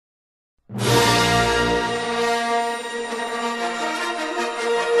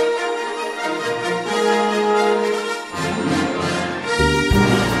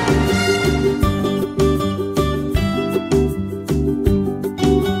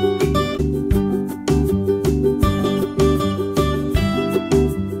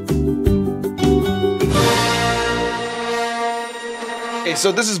Okay,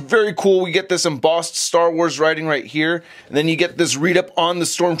 so this is very cool. We get this embossed Star Wars writing right here, and then you get this read up on the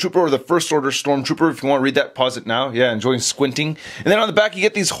Stormtrooper, or the First Order Stormtrooper. If you want to read that, pause it now. Yeah, enjoying squinting. And then on the back, you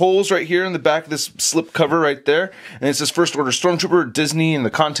get these holes right here in the back of this slip cover right there, and it says First Order Stormtrooper, Disney, and the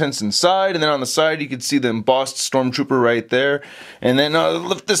contents inside. And then on the side, you can see the embossed Stormtrooper right there. And then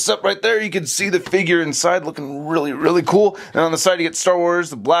lift this up right there, you can see the figure inside looking really, really cool. And on the side, you get Star Wars,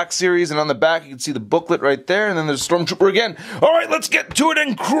 the Black Series, and on the back, you can see the booklet right there. And then there's Stormtrooper again. All right, let's get to it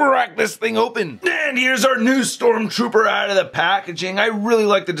and crack this thing open. And here's our new Stormtrooper out of the packaging. I really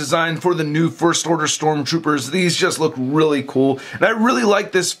like the design for the new First Order Stormtroopers. These just look really cool. And I really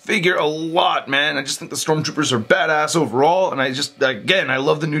like this figure a lot, man. I just think the Stormtroopers are badass overall. And I just, again, I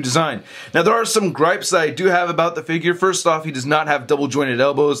love the new design. Now, there are some gripes that I do have about the figure. First off, he does not have double jointed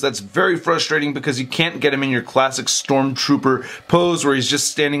elbows. That's very frustrating because you can't get him in your classic Stormtrooper pose where he's just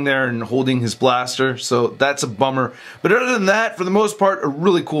standing there and holding his blaster. So that's a bummer. But other than that, for the most part, a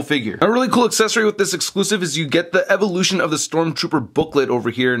really cool figure. A really cool accessory with this exclusive is you get the evolution of the Stormtrooper booklet over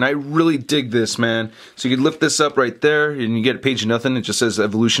here, and I really dig this, man. So you can lift this up right there, and you get a page of nothing. It just says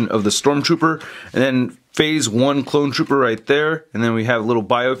evolution of the Stormtrooper, and then Phase 1 Clone Trooper right there, and then we have a little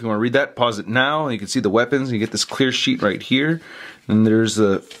bio if you want to read that. Pause it now, and you can see the weapons. You get this clear sheet right here. Then there's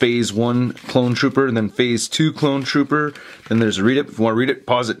the Phase 1 Clone Trooper, and then Phase 2 Clone Trooper. Then there's a read up. If you want to read it,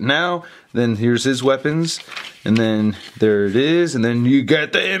 pause it now. Then here's his weapons. And then there it is. And then you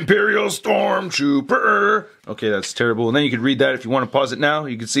get the Imperial Stormtrooper. Okay, that's terrible. And then you can read that if you want to pause it now.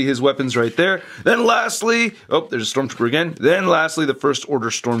 You can see his weapons right there. Then lastly, oh, there's a Stormtrooper again. Then lastly, the First Order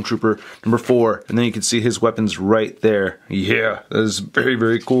Stormtrooper, number 4. And then you can see his weapons right there. Yeah, that is very,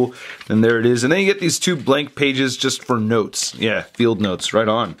 very cool. And there it is. And then you get these 2 blank pages just for notes. Yeah, field notes, right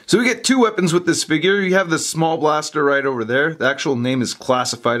on. So we get 2 weapons with this figure. You have the small blaster right over there. The actual name is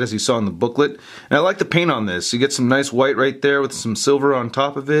classified, as you saw in the booklet. And I like the paint on this. You get some nice white right there with some silver on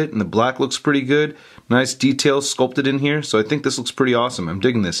top of it, and the black looks pretty good. Nice details sculpted in here, so I think this looks pretty awesome. I'm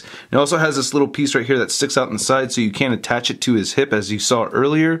digging this. It also has this little piece right here that sticks out in the side, so you can't attach it to his hip as you saw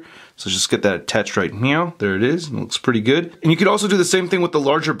earlier. So just get that attached right now. There it is. It looks pretty good. And you could also do the same thing with the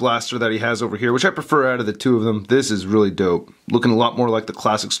larger blaster that he has over here, which I prefer out of the 2 of them. This is really dope. Looking a lot more like the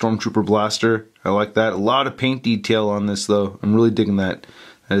classic Stormtrooper blaster. I like that. A lot of paint detail on this though. I'm really digging that.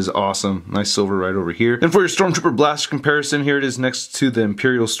 That is awesome. Nice silver right over here. And for your Stormtrooper blaster comparison, here it is next to the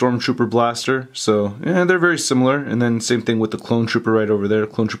Imperial Stormtrooper blaster. So, yeah, they're very similar. And then same thing with the Clone Trooper right over there.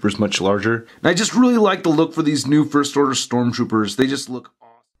 Clone Trooper is much larger. And I just really like the look for these new First Order Stormtroopers. They just look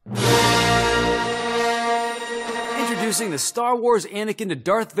awesome. Introducing the Star Wars Anakin to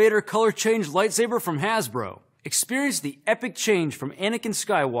Darth Vader color change lightsaber from Hasbro. Experience the epic change from Anakin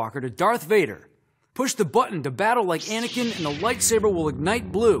Skywalker to Darth Vader. Push the button to battle like Anakin and the lightsaber will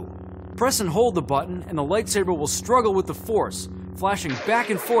ignite blue. Press and hold the button and the lightsaber will struggle with the Force, flashing back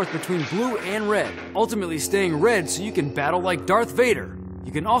and forth between blue and red, ultimately staying red so you can battle like Darth Vader.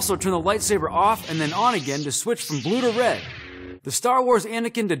 You can also turn the lightsaber off and then on again to switch from blue to red. The Star Wars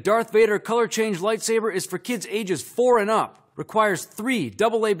Anakin to Darth Vader color change lightsaber is for kids ages 4 and up. Requires 3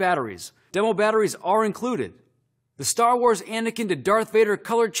 AA batteries. Demo batteries are included. The Star Wars Anakin to Darth Vader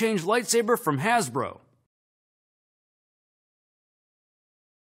color change lightsaber from Hasbro.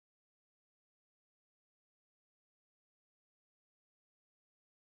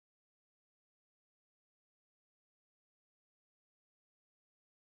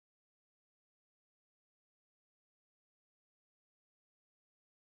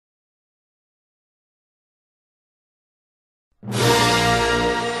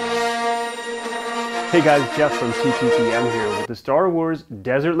 Hey guys, Jeff from TTTM here with the Star Wars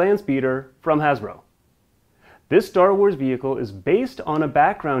Desert Landspeeder from Hasbro. This Star Wars vehicle is based on a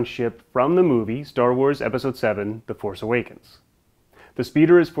background ship from the movie Star Wars Episode 7, The Force Awakens. The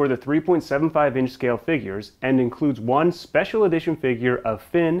speeder is for the 3.75-inch scale figures and includes one special edition figure of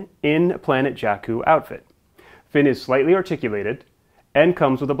Finn in Planet Jakku outfit. Finn is slightly articulated and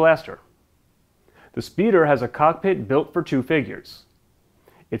comes with a blaster. The speeder has a cockpit built for 2 figures.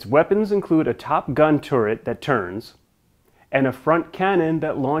 Its weapons include a Top Gun turret that turns, and a front cannon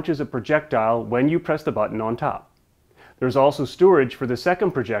that launches a projectile when you press the button on top. There's also storage for the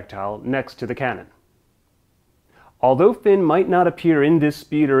second projectile next to the cannon. Although Finn might not appear in this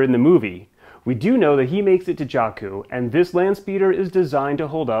speeder in the movie, we do know that he makes it to Jakku, and this land speeder is designed to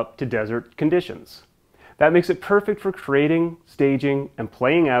hold up to desert conditions. That makes it perfect for creating, staging, and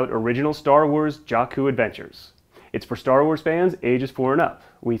playing out original Star Wars Jakku adventures. It's for Star Wars fans ages 4 and up.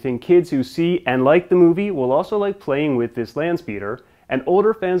 We think kids who see and like the movie will also like playing with this land speeder, and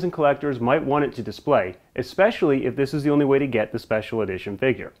older fans and collectors might want it to display, especially if this is the only way to get the special edition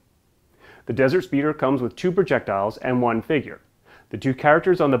figure. The Desert Speeder comes with 2 projectiles and 1 figure. The 2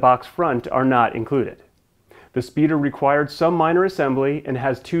 characters on the box front are not included. The speeder required some minor assembly and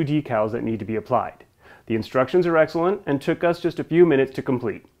has 2 decals that need to be applied. The instructions are excellent and took us just a few minutes to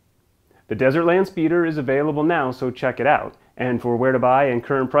complete. The Desert Landspeeder is available now, so check it out. And for where to buy and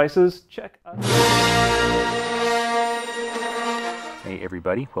current prices, check us. Hey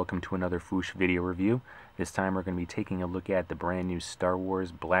everybody, welcome to another Foosh video review. This time we're going to be taking a look at the brand new Star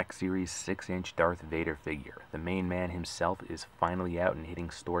Wars Black Series 6-inch Darth Vader figure. The main man himself is finally out and hitting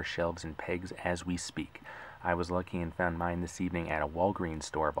store shelves and pegs as we speak. I was lucky and found mine this evening at a Walgreens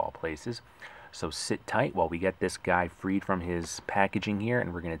store of all places. So sit tight while we get this guy freed from his packaging here,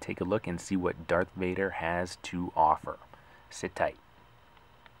 and we're going to take a look and see what Darth Vader has to offer. Sit tight.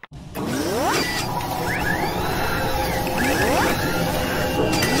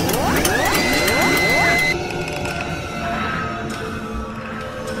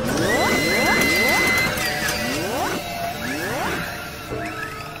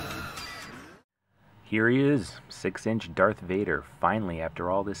 Here he is, 6-inch Darth Vader, finally after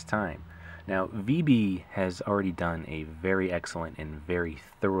all this time. Now, VB has already done a very excellent and very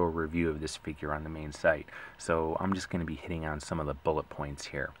thorough review of this figure on the main site, so I'm just going to be hitting on some of the bullet points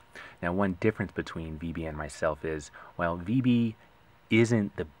here. Now, one difference between VB and myself is, while VB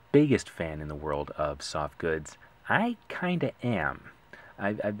isn't the biggest fan in the world of soft goods, I kinda am.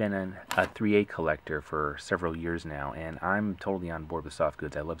 I've been a 3A collector for several years now, and I'm totally on board with soft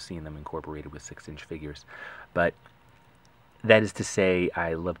goods. I love seeing them incorporated with 6-inch figures. But that is to say,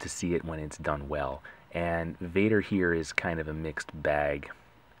 I love to see it when it's done well. And Vader here is kind of a mixed bag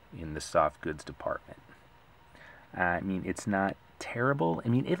in the soft goods department. I mean, it's not terrible. I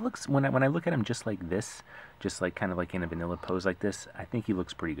mean, it looks, when I look at him just like this, just like kind of like in a vanilla pose like this, I think he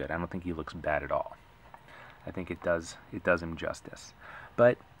looks pretty good. I don't think he looks bad at all. I think it does him justice.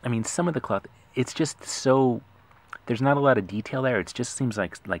 But, I mean, some of the cloth, it's just so, there's not a lot of detail there. It just seems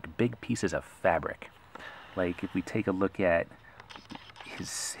like big pieces of fabric. Like, if we take a look at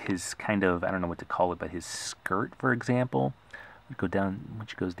his kind of, I don't know what to call it, but his skirt, for example,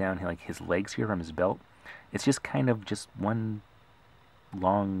 which goes down like his legs here from his belt, it's just kind of just one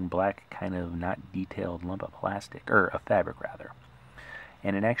long black kind of not detailed lump of plastic, or of fabric rather.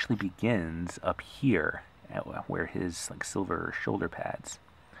 And it actually begins up here, where his like silver shoulder pads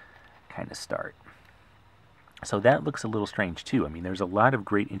kind of start. So that looks a little strange too. I mean, there's a lot of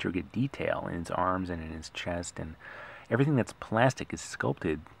great intricate detail in his arms and in his chest, and everything that's plastic is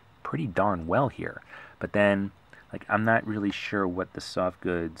sculpted pretty darn well here. But then, like, I'm not really sure what the soft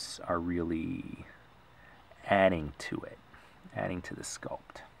goods are really adding to it, adding to the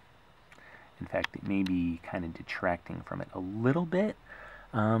sculpt. In fact, it may be kind of detracting from it a little bit.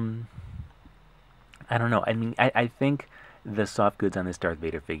 I don't know. I mean, I think the soft goods on this Darth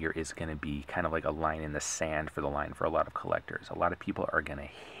Vader figure is going to be kind of like a line in the sand for a lot of collectors. A lot of people are going to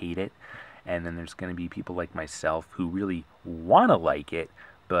hate it, and then there's going to be people like myself who really want to like it,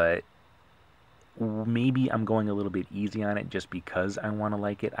 but maybe I'm going a little bit easy on it just because I want to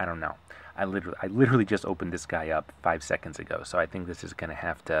like it. I don't know. I literally just opened this guy up 5 seconds ago, so I think this is going to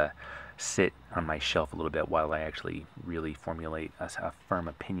have to sit on my shelf a little bit while I actually really formulate a firm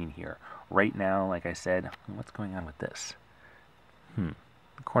opinion here. Right now, like I said, what's going on with this? The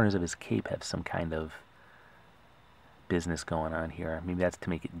corners of his cape have some kind of business going on here. Maybe that's to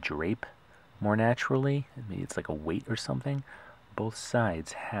make it drape more naturally. Maybe it's like a weight or something. Both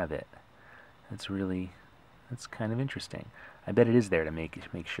sides have it. That's kind of interesting. I bet it is there to make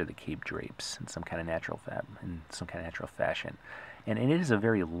sure the cape drapes in some kind of natural fashion. And it is a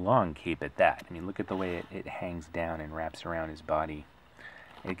very long cape at that. I mean, look at the way it hangs down and wraps around his body.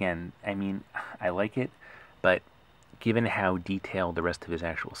 Again, I mean, I like it, but given how detailed the rest of his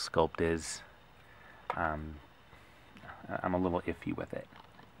actual sculpt is, I'm a little iffy with it,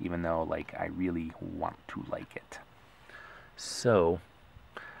 even though, like, I really want to like it. So,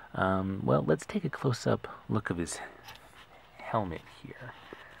 well, let's take a close-up look of his helmet here.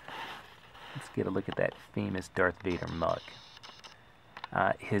 Let's get a look at that famous Darth Vader mug.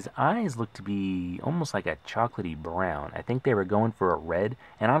 His eyes look to be almost like a chocolatey brown. I think they were going for a red,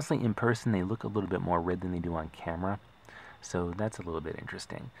 and honestly, in person, they look a little bit more red than they do on camera. So that's a little bit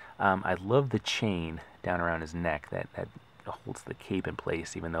interesting. I love the chain down around his neck that holds the cape in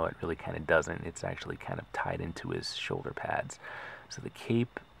place, even though it really kind of doesn't. It's actually kind of tied into his shoulder pads. So the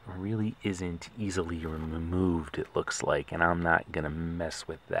cape really isn't easily removed, it looks like, and I'm not going to mess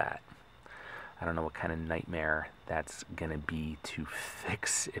with that. I don't know what kind of nightmare that's going to be to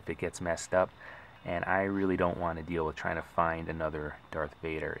fix if it gets messed up, and I really don't want to deal with trying to find another Darth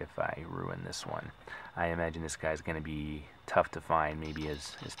Vader if I ruin this one. I imagine this guy's going to be tough to find, maybe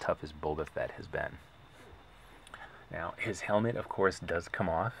as tough as Boba Fett has been. Now, his helmet, of course, does come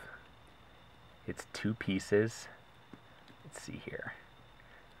off. It's 2 pieces. Let's see here.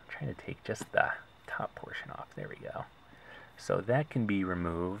 I'm trying to take just the top portion off. There we go. So that can be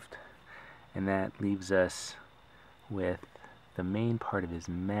removed, and that leaves us with the main part of his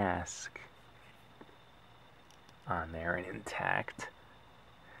mask on there and intact.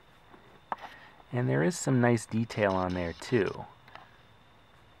 And there is some nice detail on there too.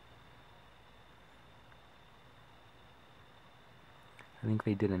 I think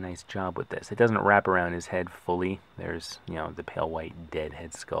they did a nice job with this. It doesn't wrap around his head fully. There's, you know, the pale white dead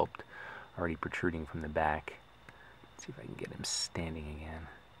head sculpt already protruding from the back. Let's see if I can get him standing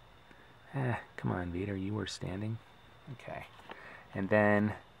again. Come on, Vader, you were standing. Okay. And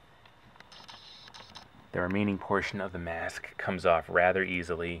then the remaining portion of the mask comes off rather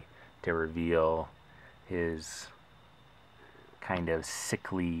easily to reveal his kind of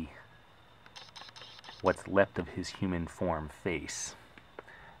sickly, what's left of his human form face.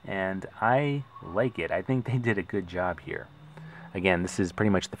 And I like it. I think they did a good job here. Again, this is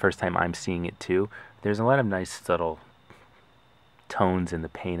pretty much the first time I'm seeing it too. There's a lot of nice subtle tones in the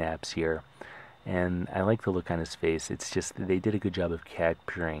paint apps here. And I like the look on his face. It's just, they did a good job of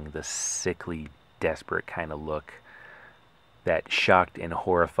capturing the sickly, desperate kind of look that shocked and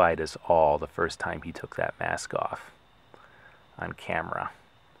horrified us all the first time he took that mask off on camera.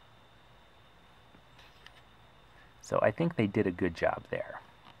 So I think they did a good job there.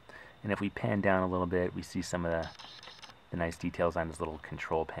 And if we pan down a little bit, we see some of the nice details on his little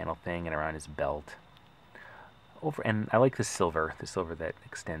control panel thing and around his belt. And I like the silver that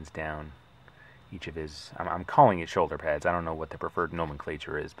extends down each of his, I'm calling it shoulder pads. I don't know what the preferred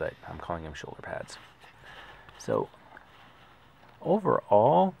nomenclature is, but I'm calling them shoulder pads. So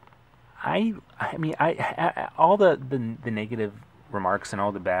overall, I mean, all the negative remarks and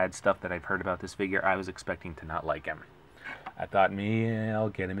all the bad stuff that I've heard about this figure, I was expecting to not like him. I thought, I'll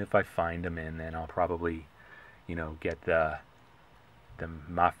get him if I find him, and then I'll probably, you know, get the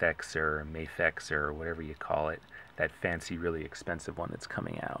Mafex or Mafex or whatever you call it, that fancy, really expensive one that's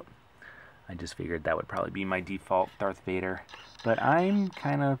coming out. I just figured that would probably be my default Darth Vader. But I'm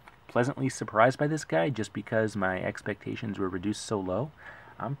kind of pleasantly surprised by this guy just because my expectations were reduced so low.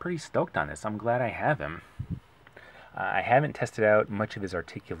 I'm pretty stoked on this. I'm glad I have him. I haven't tested out much of his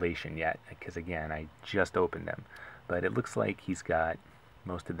articulation yet because, again, I just opened him. But it looks like he's got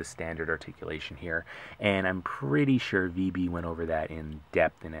most of the standard articulation here. And I'm pretty sure VB went over that in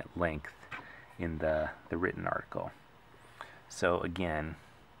depth and at length in the written article. So, again,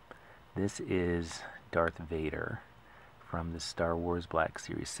 this is Darth Vader from the Star Wars Black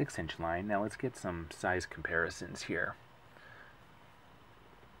Series 6-inch line. Now let's get some size comparisons here.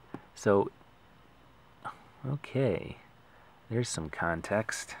 So, okay, there's some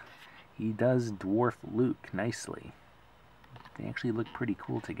context. He does dwarf Luke nicely. They actually look pretty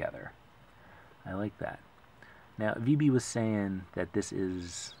cool together. I like that. Now, VB was saying that this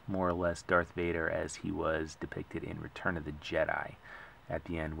is more or less Darth Vader as he was depicted in Return of the Jedi at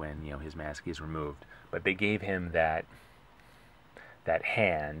the end when, you know, his mask is removed. But they gave him that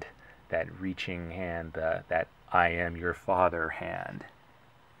hand, that reaching hand, that I am your father hand.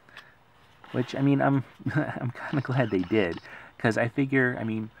 Which, I mean, I'm kind of glad they did, because I figure, I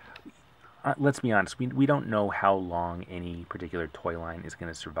mean, let's be honest, we don't know how long any particular toy line is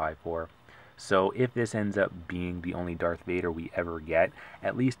going to survive for. So if this ends up being the only Darth Vader we ever get,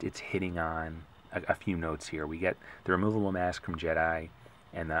 at least it's hitting on a few notes here. We get the removable mask from Jedi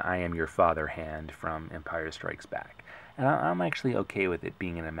and the I am your father hand from Empire Strikes Back. And I'm actually okay with it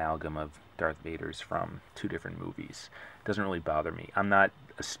being an amalgam of Darth Vaders from 2 different movies. It doesn't really bother me. I'm not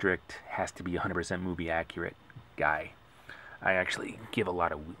a strict, has to be 100% movie accurate guy. I actually give a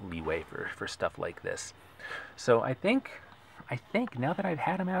lot of leeway for stuff like this. So I think now that I've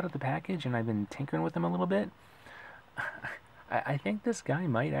had him out of the package and I've been tinkering with him a little bit, I think this guy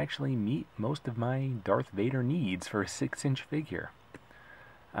might actually meet most of my Darth Vader needs for a 6-inch figure.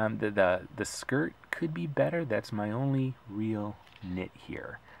 The skirt could be better. That's my only real nit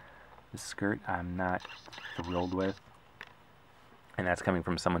here. The skirt I'm not thrilled with. And that's coming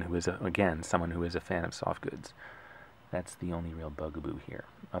from someone who is, someone who is a fan of soft goods. That's the only real bugaboo here.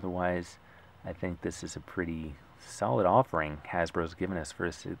 Otherwise, I think this is a pretty solid offering Hasbro's given us for a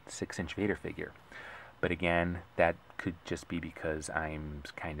 6-inch Vader figure. But again, that could just be because I'm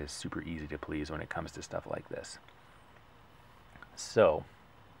kind of super easy to please when it comes to stuff like this. So,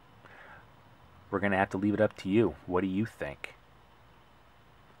 we're going to have to leave it up to you. What do you think?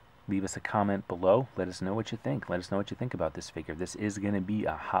 Leave us a comment below. Let us know what you think. Let us know what you think about this figure. This is going to be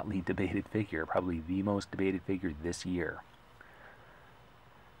a hotly debated figure. Probably the most debated figure this year.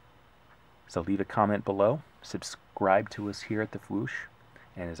 So leave a comment below, subscribe to us here at the Fwoosh,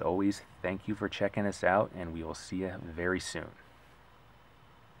 and as always, thank you for checking us out, and we will see you very soon.